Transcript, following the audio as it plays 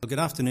Well, good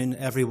afternoon,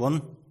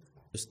 everyone.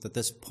 Just at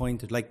this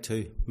point, I'd like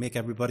to make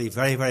everybody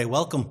very, very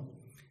welcome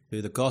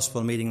to the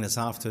gospel meeting this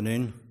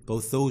afternoon.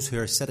 Both those who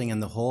are sitting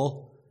in the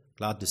hall,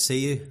 glad to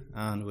see you,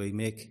 and we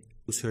make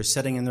those who are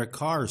sitting in their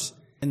cars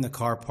in the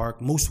car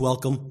park most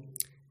welcome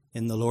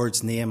in the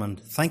Lord's name. And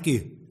thank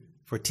you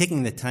for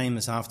taking the time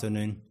this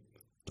afternoon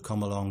to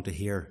come along to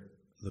hear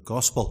the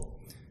gospel.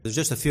 There's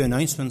just a few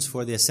announcements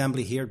for the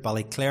assembly here at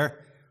Ballyclare.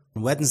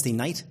 On Wednesday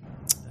night,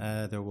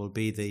 there will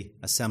be the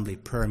assembly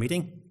prayer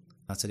meeting.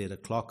 That's at 8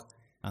 o'clock.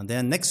 And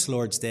then next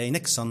Lord's Day,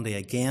 next Sunday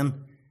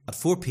again, at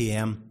 4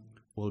 p.m.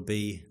 will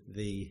be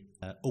the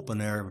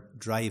open-air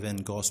drive-in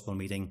gospel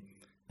meeting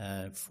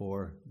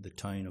for the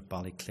town of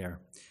Ballyclare.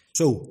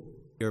 So,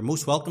 you're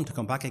most welcome to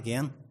come back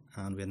again,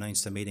 and we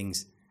announce the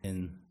meetings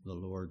in the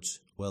Lord's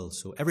will.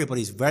 So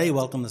everybody's very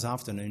welcome this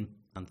afternoon,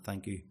 and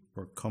thank you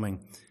for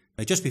coming.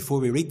 Now, just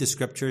before we read the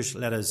scriptures,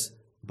 let us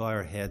bow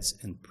our heads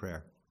in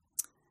prayer.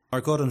 Our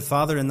God and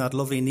Father, in that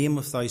lovely name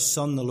of thy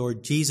Son, the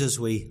Lord Jesus,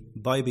 we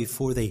bow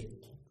before thee.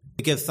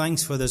 We give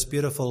thanks for this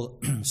beautiful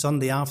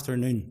Sunday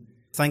afternoon.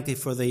 Thank thee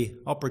for the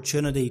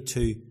opportunity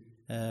to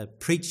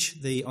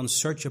preach the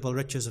unsearchable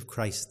riches of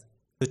Christ,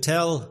 to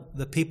tell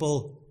the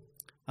people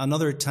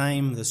another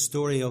time the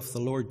story of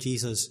the Lord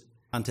Jesus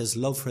and his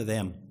love for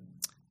them,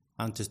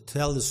 and to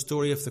tell the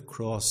story of the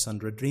cross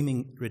and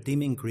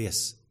redeeming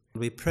grace.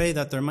 We pray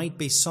that there might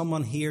be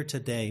someone here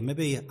today,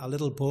 maybe a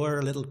little boy or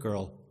a little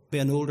girl, be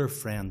an older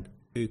friend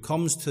who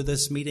comes to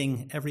this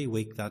meeting every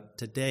week, that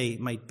today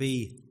might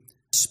be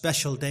a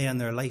special day in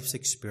their life's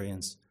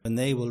experience when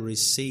they will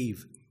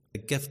receive the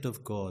gift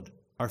of God.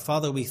 Our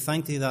Father, we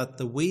thank thee that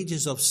the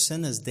wages of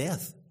sin is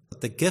death,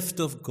 but the gift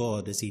of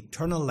God is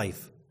eternal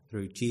life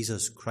through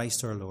Jesus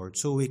Christ our Lord.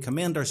 So we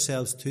commend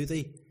ourselves to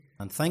thee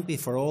and thank thee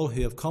for all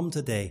who have come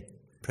today.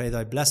 Pray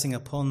thy blessing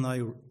upon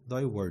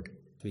thy word.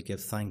 We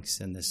give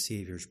thanks in the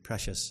Saviour's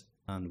precious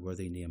and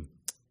worthy name.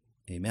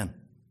 Amen.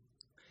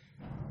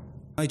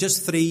 Now,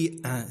 just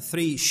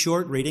three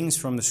short readings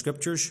from the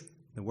Scriptures,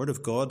 the Word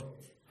of God.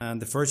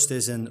 And the first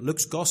is in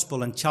Luke's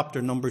Gospel in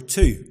chapter number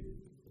 2.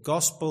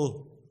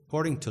 Gospel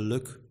according to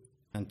Luke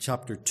and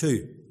chapter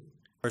 2,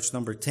 verse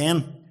number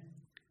 10.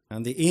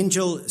 And the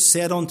angel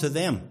said unto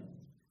them,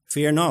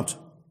 Fear not,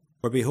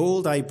 for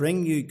behold, I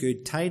bring you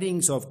good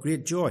tidings of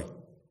great joy,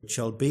 which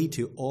shall be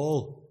to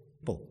all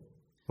people.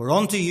 For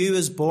unto you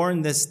is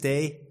born this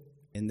day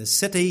in the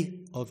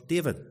city of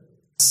David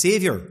a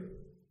Saviour,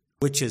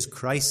 which is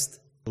Christ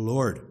the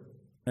Lord.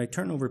 Now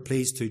turn over,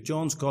 please, to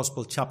John's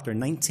Gospel, chapter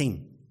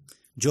 19.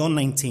 John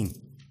 19.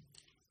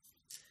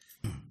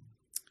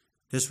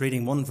 Just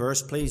reading one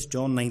verse, please.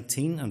 John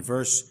 19 and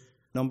verse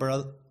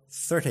number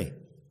 30.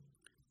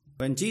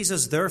 When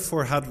Jesus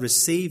therefore had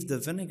received the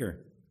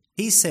vinegar,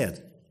 he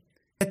said,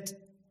 It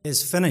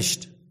is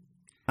finished.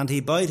 And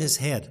he bowed his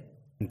head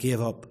and gave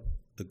up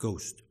the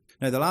ghost.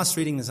 Now the last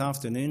reading this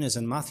afternoon is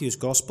in Matthew's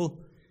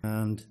Gospel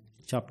and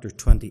chapter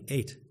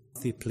 28.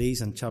 Matthew,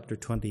 please, and chapter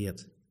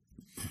 28.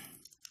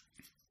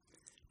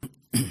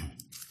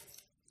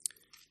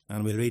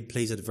 And we'll read,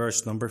 please, at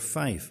verse number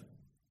 5.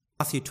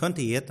 Matthew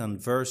 28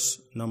 and verse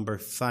number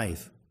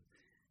 5.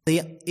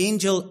 The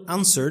angel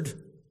answered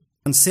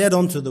and said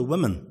unto the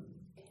women,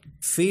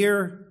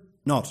 Fear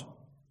not,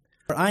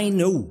 for I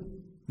know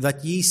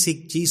that ye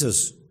seek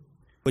Jesus,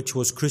 which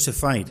was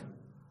crucified.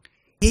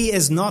 He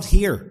is not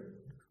here,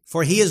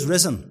 for he is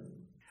risen.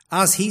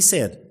 As he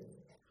said,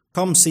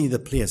 Come see the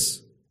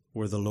place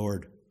where the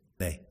Lord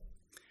lay.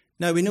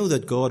 Now we know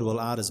that God will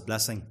add his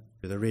blessing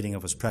to the reading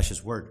of his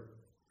precious word.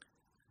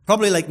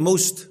 Probably like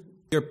most,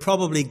 you're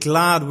probably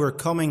glad we're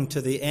coming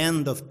to the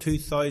end of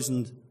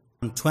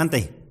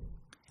 2020.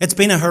 It's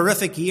been a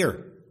horrific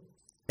year.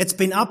 It's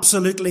been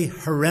absolutely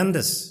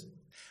horrendous.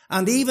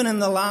 And even in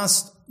the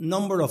last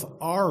number of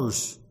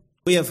hours,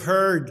 we have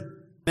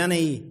heard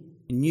many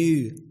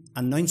new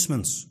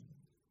announcements.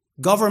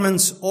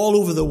 Governments all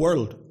over the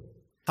world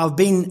have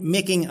been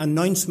making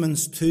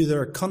announcements to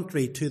their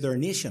country, to their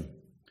nation.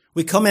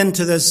 We come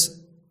into this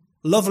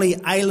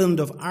lovely island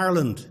of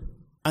Ireland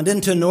and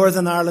into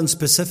Northern Ireland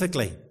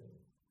specifically.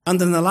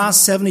 And in the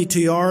last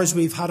 72 hours,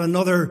 we've had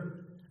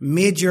another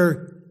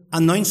major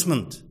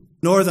announcement.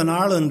 Northern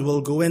Ireland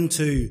will go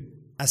into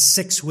a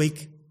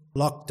 6-week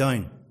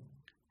lockdown.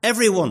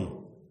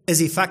 Everyone is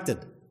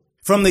affected,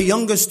 from the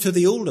youngest to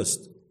the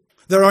oldest.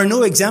 There are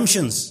no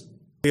exemptions.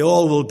 We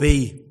all will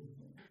be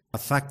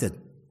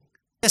affected.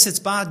 Yes, it's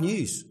bad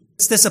news.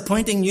 It's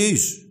disappointing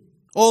news.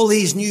 All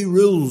these new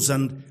rules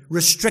and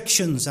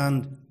restrictions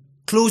and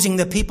closing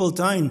the people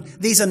down,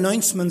 these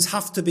announcements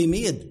have to be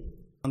made,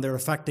 and they're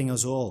affecting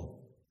us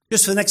all.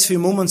 Just for the next few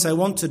moments, I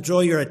want to draw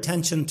your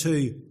attention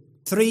to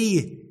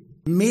 3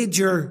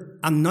 major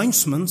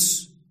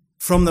announcements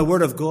from the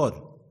Word of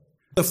God.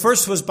 The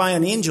first was by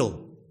an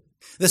angel.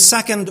 The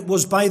second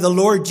was by the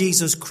Lord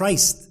Jesus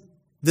Christ,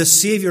 the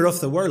Saviour of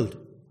the world.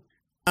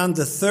 And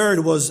the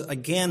third was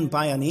again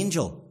by an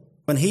angel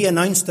when he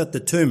announced at the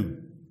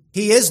tomb,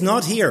 He is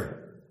not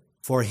here,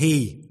 for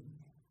he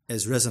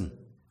is risen.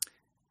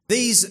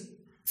 These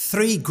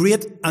 3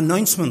 great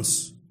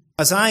announcements,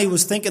 as I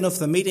was thinking of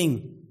the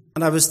meeting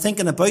And I was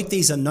thinking about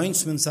these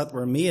announcements that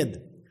were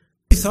made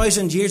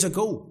 2,000 years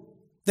ago.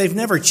 They've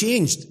never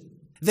changed.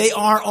 They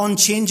are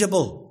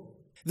unchangeable.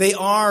 They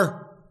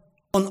are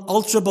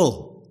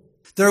unalterable.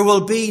 There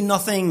will be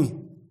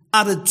nothing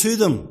added to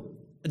them.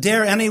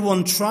 Dare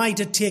anyone try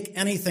to take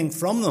anything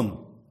from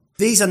them?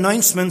 These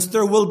announcements,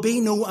 there will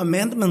be no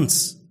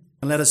amendments.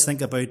 And let us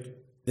think about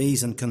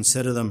these and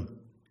consider them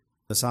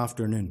this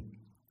afternoon.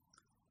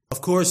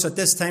 Of course, at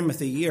this time of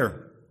the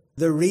year,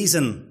 the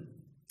reason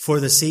for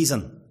the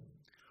season,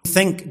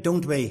 think,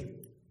 don't we,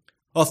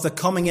 of the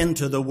coming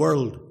into the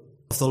world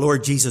of the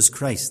Lord Jesus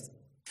Christ.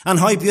 And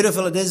how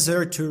beautiful it is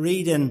there to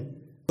read in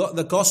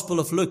the Gospel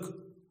of Luke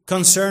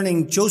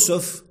concerning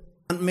Joseph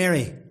and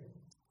Mary.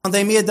 And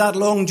they made that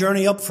long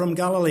journey up from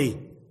Galilee,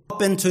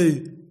 up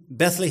into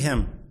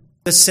Bethlehem,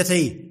 the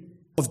city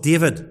of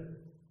David.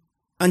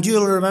 And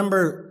you'll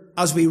remember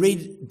as we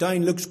read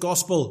down Luke's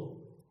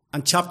Gospel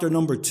and chapter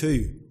number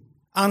 2.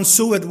 And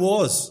so it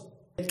was.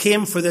 It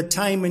came for the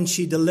time when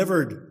she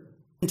delivered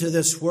into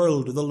this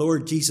world the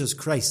Lord Jesus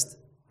Christ.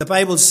 The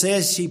Bible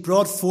says she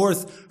brought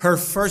forth her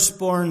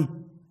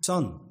firstborn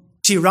son.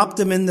 She wrapped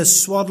him in the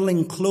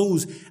swaddling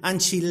clothes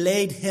and she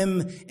laid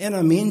him in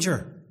a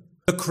manger.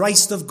 The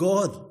Christ of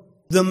God,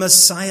 the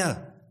Messiah.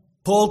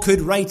 Paul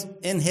could write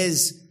in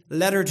his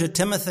letter to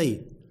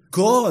Timothy,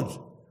 God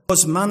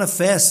was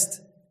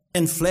manifest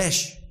in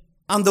flesh.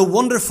 And the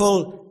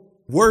wonderful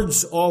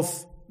words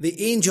of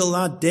the angel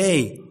that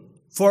day,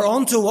 for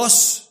unto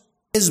us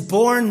is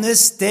born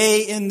this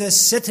day in the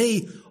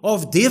city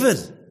of David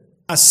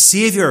a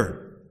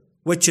Saviour,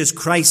 which is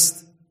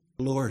Christ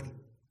the Lord.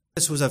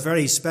 This was a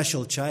very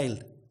special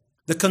child.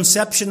 The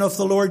conception of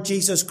the Lord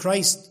Jesus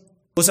Christ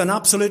was an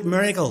absolute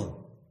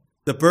miracle.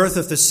 The birth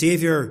of the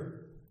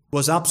Saviour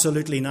was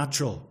absolutely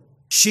natural.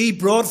 She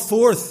brought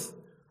forth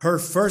her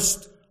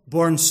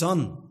firstborn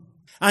son,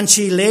 and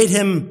she laid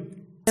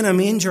him in a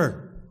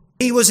manger.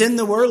 He was in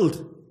the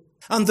world,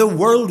 and the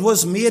world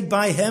was made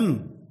by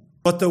him,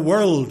 but the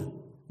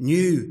world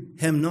knew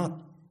him not.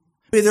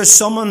 Maybe there's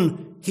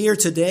someone here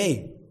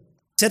today,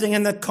 sitting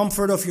in the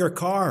comfort of your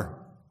car.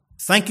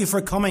 Thank you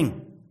for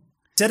coming.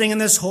 Sitting in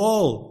this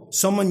hall,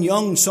 someone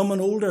young, someone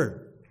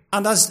older,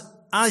 and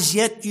as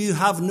yet you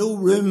have no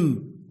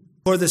room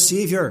for the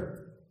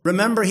Saviour.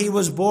 Remember, he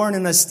was born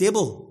in a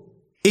stable.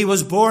 He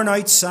was born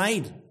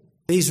outside.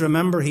 Please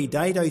remember, he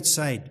died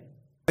outside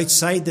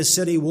the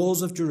city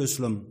walls of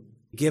Jerusalem.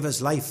 He gave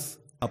his life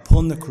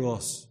upon the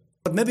cross.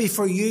 But maybe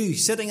for you,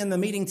 sitting in the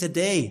meeting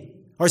today,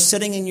 or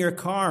sitting in your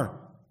car,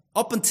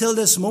 up until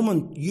this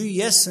moment, you,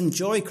 yes,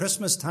 enjoy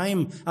Christmas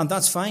time, and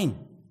that's fine.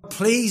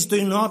 Please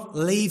do not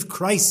leave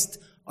Christ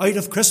out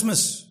of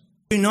Christmas.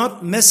 Do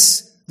not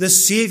miss the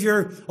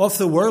Saviour of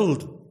the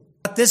world.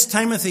 At this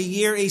time of the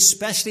year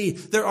especially,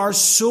 there are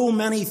so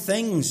many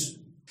things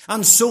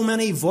and so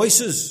many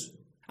voices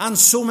and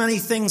so many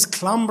things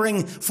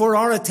clambering for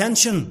our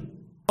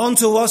attention.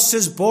 Unto us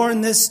is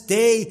born this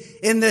day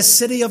in the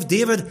city of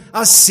David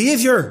a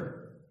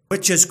Saviour,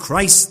 which is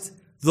Christ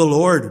the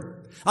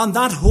Lord. And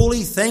that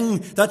holy thing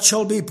that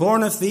shall be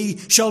born of thee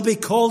shall be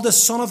called the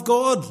Son of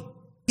God.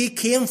 He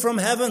came from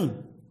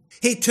heaven.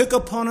 He took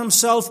upon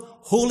himself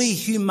holy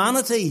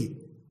humanity.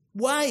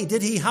 Why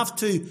did he have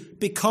to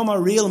become a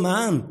real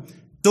man?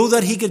 So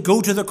that he could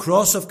go to the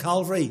cross of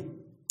Calvary.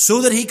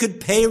 So that he could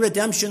pay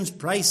redemption's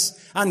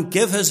price and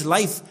give his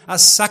life a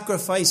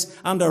sacrifice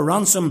and a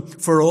ransom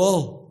for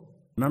all.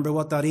 Remember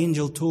what that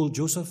angel told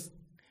Joseph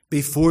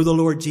before the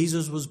Lord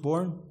Jesus was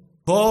born?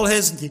 Call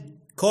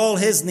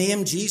his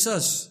name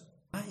Jesus.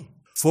 Why?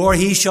 For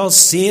he shall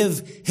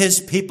save his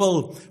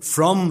people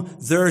from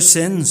their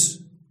sins.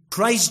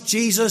 Christ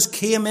Jesus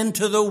came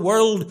into the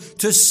world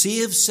to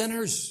save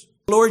sinners.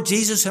 Lord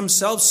Jesus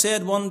himself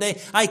said one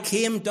day, I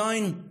came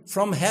down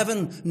from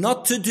heaven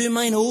not to do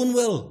mine own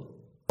will,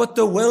 but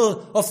the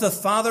will of the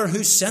Father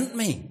who sent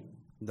me.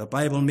 The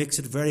Bible makes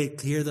it very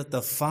clear that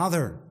the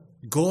Father,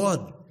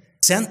 God,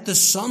 sent the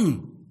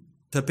Son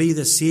to be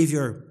the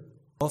Saviour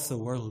of the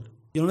world.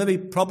 You'll maybe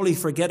probably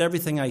forget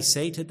everything I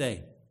say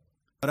today,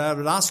 but I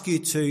would ask you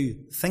to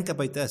think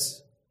about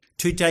this,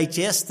 to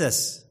digest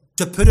this,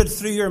 to put it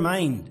through your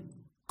mind.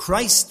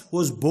 Christ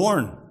was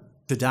born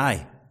to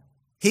die.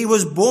 He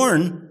was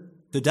born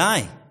to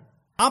die.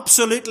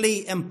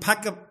 Absolutely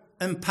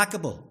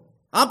impeccable.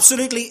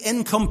 Absolutely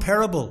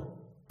incomparable.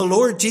 The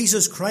Lord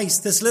Jesus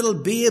Christ, this little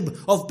babe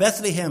of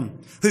Bethlehem,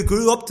 who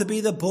grew up to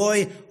be the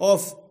boy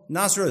of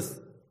Nazareth,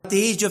 at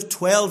the age of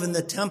 12 in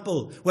the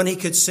temple, when he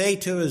could say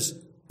to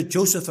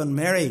Joseph and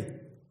Mary,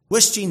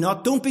 wist ye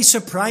not, don't be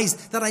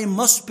surprised that I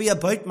must be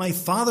about my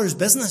Father's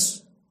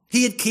business.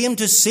 He had came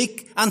to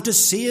seek and to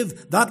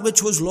save that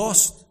which was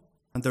lost.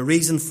 And the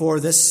reason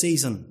for this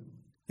season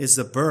is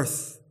the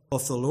birth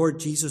of the Lord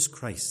Jesus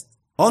Christ.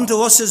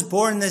 Unto us is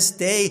born this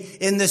day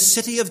in the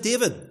city of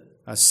David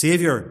a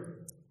Saviour,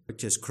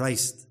 which is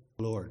Christ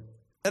the Lord.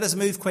 Let us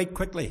move quite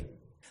quickly.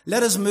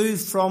 Let us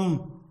move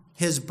from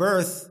his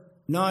birth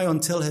now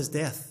until his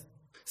death.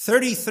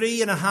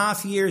 33 and a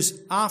half years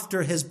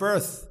after his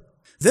birth,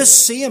 this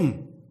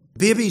same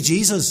baby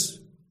Jesus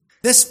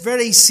This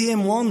very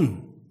same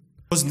one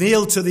was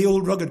nailed to the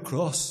old rugged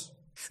cross.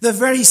 The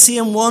very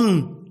same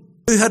one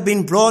who had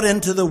been brought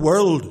into the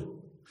world.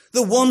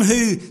 The one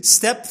who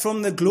stepped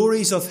from the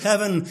glories of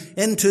heaven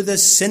into the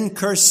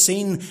sin-cursed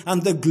scene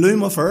and the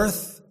gloom of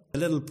earth. The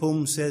little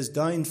poem says,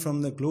 down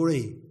from the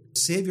glory, the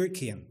Saviour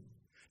came.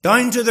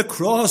 Down to the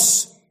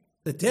cross,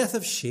 the death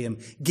of shame.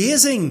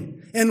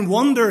 Gazing in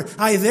wonder,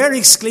 I there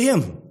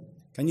exclaim.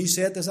 Can you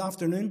say it this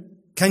afternoon?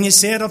 Can you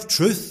say it of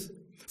truth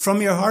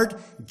from your heart?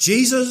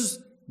 Jesus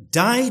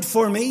died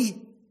for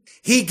me.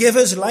 He gave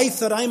his life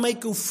that I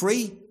might go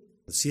free.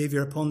 The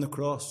Saviour upon the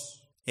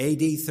cross, AD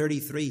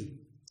 33.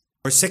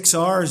 For 6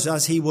 hours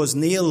as he was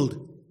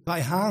nailed by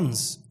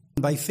hands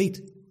and by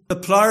feet. The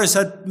ploughers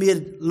had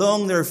made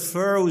long their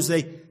furrows.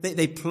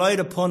 They ploughed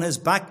upon his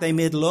back. They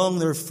made long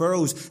their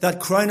furrows. That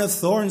crown of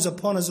thorns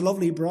upon his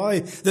lovely brow.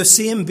 The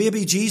same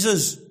baby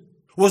Jesus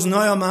was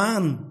now a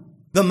man.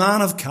 The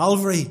man of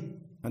Calvary.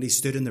 And he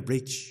stood in the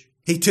breach.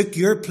 He took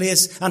your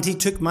place and he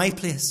took my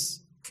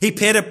place. He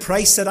paid a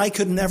price that I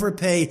could never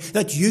pay,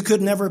 that you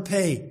could never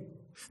pay.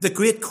 The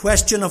great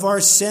question of our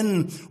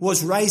sin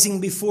was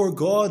rising before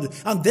God,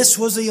 and this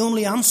was the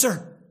only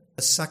answer.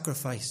 The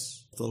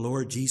sacrifice of the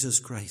Lord Jesus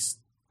Christ.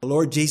 The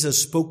Lord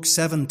Jesus spoke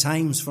 7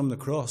 times from the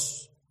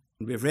cross.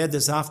 And we've read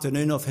this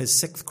afternoon of his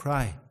 6th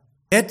cry.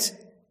 It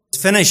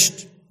is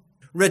finished.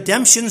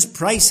 Redemption's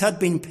price had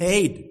been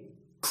paid.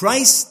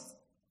 Christ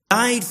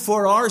died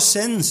for our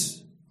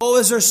sins. Oh,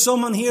 is there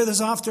someone here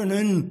this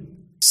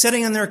afternoon,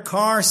 sitting in their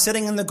car,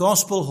 sitting in the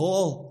gospel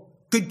hall,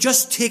 could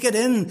just take it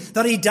in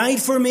that he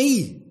died for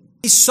me?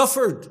 He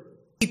suffered.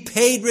 He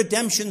paid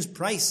redemption's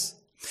price.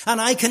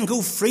 And I can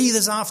go free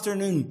this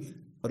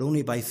afternoon, but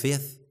only by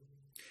faith.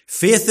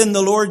 Faith in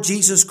the Lord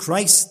Jesus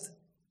Christ,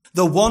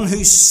 the one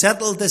who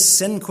settled the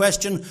sin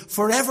question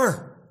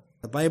forever.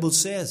 The Bible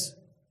says,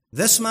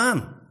 this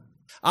man,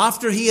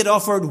 after he had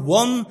offered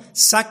one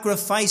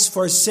sacrifice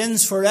for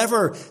sins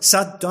forever,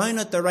 sat down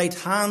at the right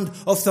hand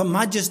of the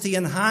Majesty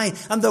on high,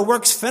 and the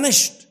work's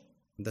finished.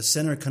 The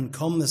sinner can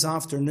come this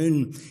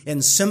afternoon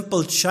in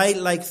simple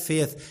childlike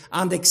faith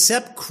and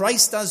accept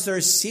Christ as their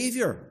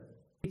Saviour.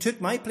 He took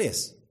my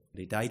place,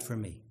 but he died for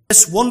me.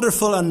 This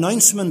wonderful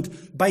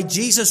announcement by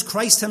Jesus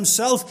Christ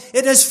himself,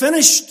 it is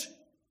finished.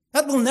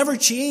 That will never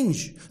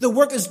change. The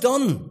work is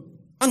done,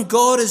 and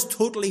God is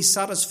totally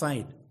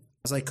satisfied.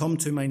 As I come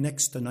to my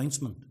next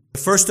announcement. The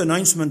first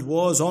announcement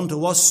was,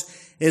 unto us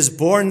is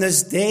born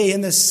this day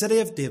in the city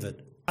of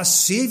David a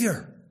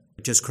Saviour,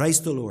 which is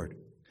Christ the Lord.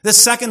 The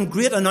second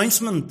great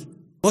announcement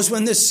was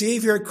when the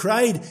Saviour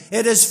cried,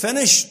 it is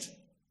finished.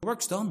 The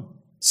work's done.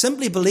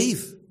 Simply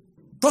believe.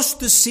 Trust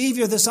the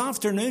Saviour this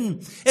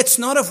afternoon. It's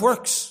not of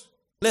works,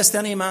 lest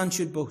any man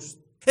should boast.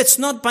 It's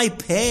not by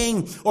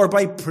paying or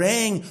by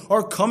praying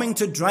or coming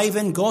to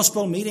drive-in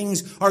gospel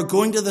meetings or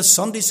going to the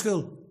Sunday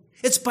school.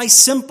 It's by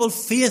simple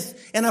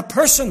faith in a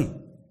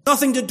person.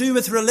 Nothing to do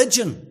with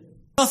religion.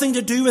 Nothing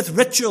to do with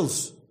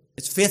rituals.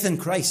 It's faith in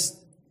Christ.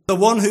 The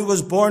one who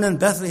was born in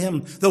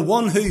Bethlehem, the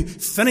one who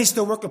finished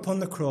the work upon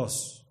the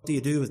cross. What do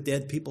you do with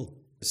dead people?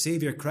 The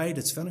Saviour cried,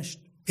 it's finished.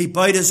 He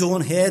bowed his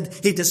own head,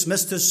 he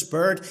dismissed his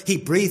spirit, he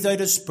breathed out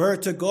his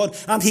spirit to God,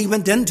 and he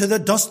went into the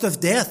dust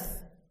of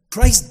death.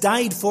 Christ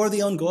died for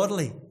the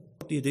ungodly.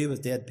 What do you do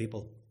with dead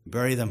people?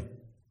 Bury them.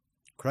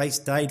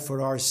 Christ died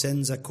for our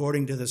sins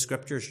according to the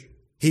Scriptures.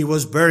 He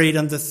was buried,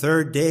 and the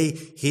 3rd day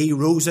he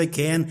rose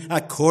again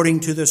according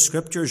to the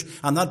Scriptures.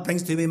 And that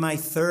brings to me my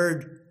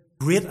third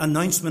great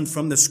announcement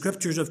from the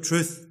Scriptures of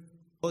truth.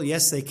 Well,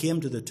 yes, they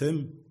came to the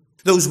tomb.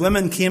 Those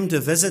women came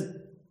to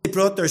visit. They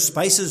brought their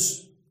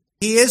spices.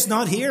 He is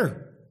not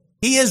here.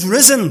 He is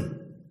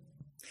risen.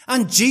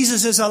 And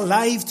Jesus is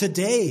alive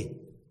today.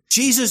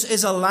 Jesus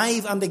is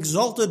alive and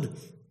exalted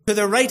to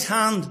the right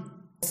hand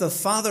of the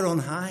Father on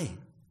high.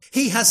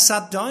 He has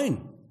sat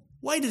down.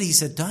 Why did he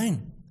sit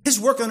down? His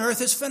work on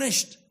earth is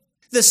finished.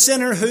 The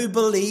sinner who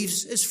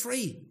believes is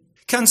free.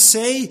 Can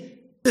say,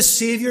 the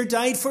Saviour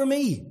died for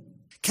me.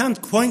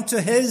 Can't point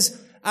to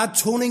his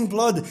atoning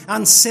blood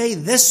and say,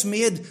 this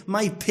made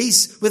my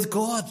peace with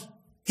God.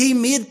 He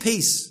made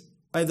peace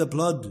by the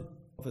blood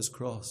of his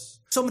cross.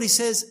 Somebody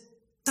says, is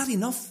that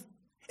enough?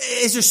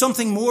 Is there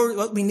something more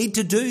that we need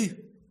to do?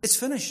 It's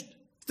finished.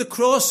 The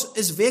cross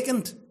is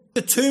vacant.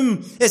 The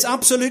tomb is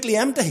absolutely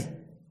empty.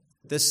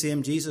 This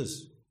same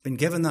Jesus, been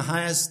given the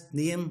highest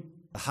name,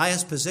 the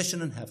highest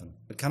position in heaven.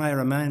 But can I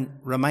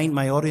remind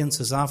my audience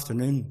this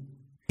afternoon,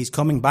 he's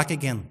coming back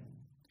again.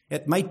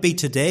 It might be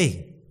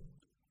today.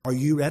 Are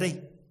you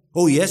ready?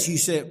 Oh yes, you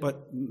say,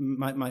 but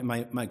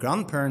my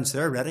grandparents,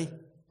 they're ready.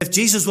 If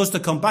Jesus was to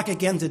come back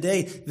again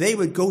today, they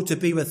would go to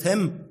be with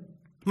him.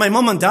 My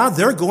mum and dad,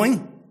 they're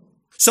going.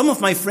 Some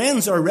of my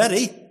friends are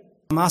ready.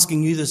 I'm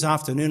asking you this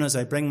afternoon as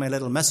I bring my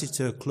little message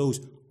to a close,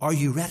 are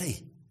you ready?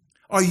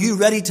 Are you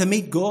ready to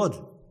meet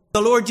God?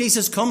 The Lord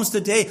Jesus comes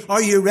today.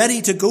 Are you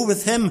ready to go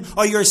with him?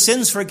 Are your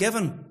sins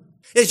forgiven?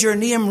 Is your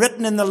name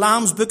written in the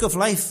Lamb's book of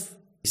life?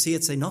 You see,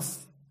 it's enough.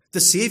 The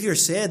Saviour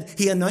said,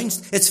 he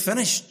announced, it's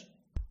finished.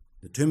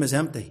 The tomb is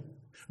empty.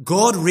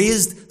 God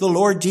raised the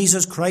Lord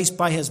Jesus Christ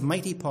by his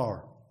mighty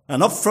power.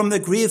 and up from the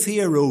grave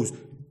he arose.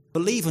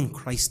 Believe in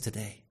Christ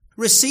today.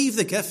 Receive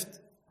the gift.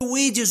 The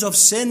wages of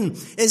sin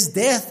is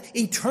death,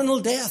 eternal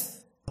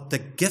death. But the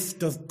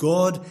gift of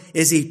God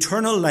is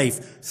eternal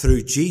life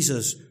through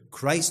Jesus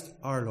Christ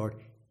our Lord.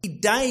 He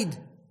died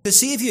to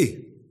save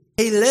you.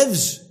 He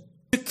lives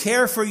to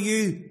care for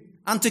you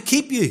and to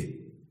keep you.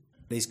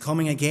 He's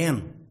coming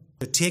again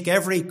to take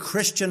every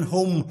Christian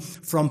home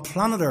from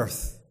planet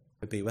Earth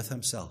to be with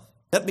himself.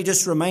 Let me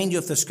just remind you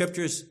of the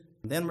scriptures,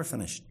 and then we're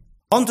finished.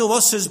 Unto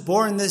us is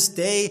born this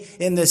day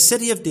in the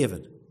city of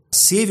David a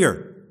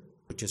Saviour,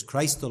 which is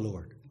Christ the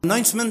Lord.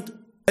 Announcement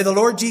by the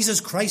Lord Jesus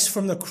Christ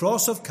from the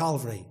cross of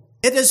Calvary.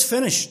 It is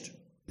finished.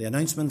 The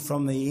announcement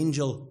from the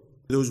angel,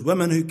 those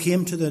women who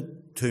came to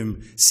the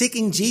tomb,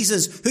 seeking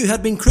Jesus who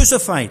had been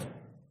crucified.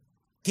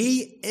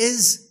 He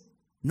is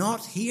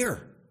not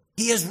here.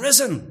 He is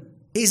risen.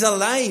 He's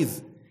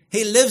alive.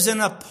 He lives in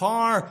a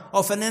power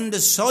of an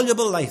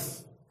indissoluble life.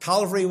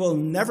 Calvary will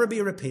never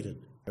be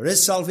repeated. There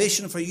is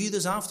salvation for you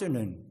this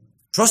afternoon.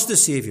 Trust the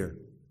Saviour.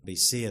 Be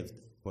saved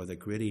for the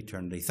great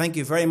eternity. Thank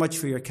you very much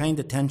for your kind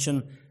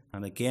attention.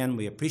 And again,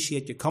 we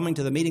appreciate you coming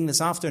to the meeting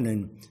this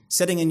afternoon,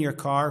 sitting in your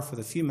car for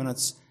the few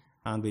minutes,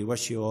 and we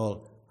wish you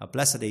all a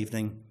blessed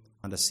evening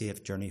and a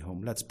safe journey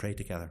home. Let's pray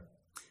together.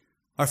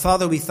 Our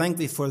Father, we thank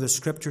Thee for the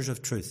scriptures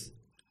of truth.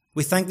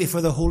 We thank Thee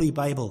for the Holy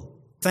Bible.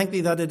 Thank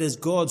Thee that it is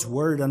God's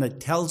word and it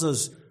tells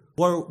us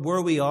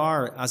where we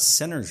are as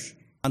sinners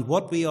and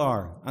what we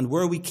are and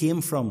where we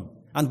came from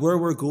and where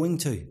we're going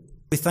to.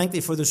 We thank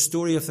Thee for the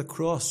story of the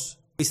cross.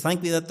 We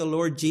thank Thee that the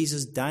Lord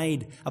Jesus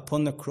died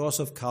upon the cross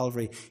of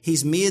Calvary.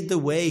 He's made the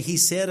way. He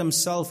said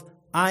Himself,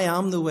 I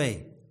am the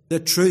way, the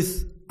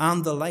truth,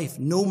 and the life.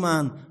 No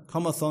man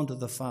cometh unto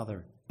the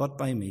Father but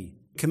by me.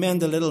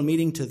 Commend the little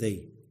meeting to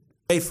Thee.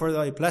 Pray for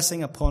Thy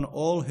blessing upon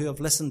all who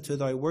have listened to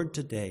Thy word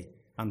today,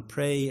 and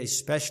pray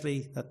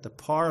especially that the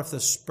power of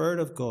the Spirit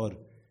of God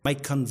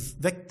might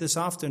convict this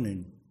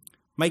afternoon,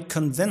 might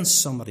convince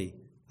somebody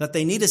that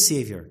they need a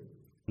Saviour,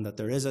 and that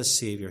there is a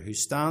Saviour who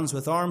stands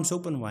with arms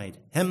open wide.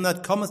 Him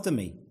that cometh to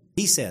me,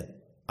 He said,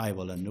 I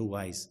will in no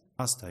wise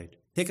cast out.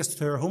 Take us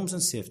to our homes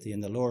in safety in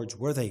the Lord's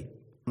worthy,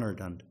 honoured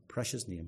and precious name.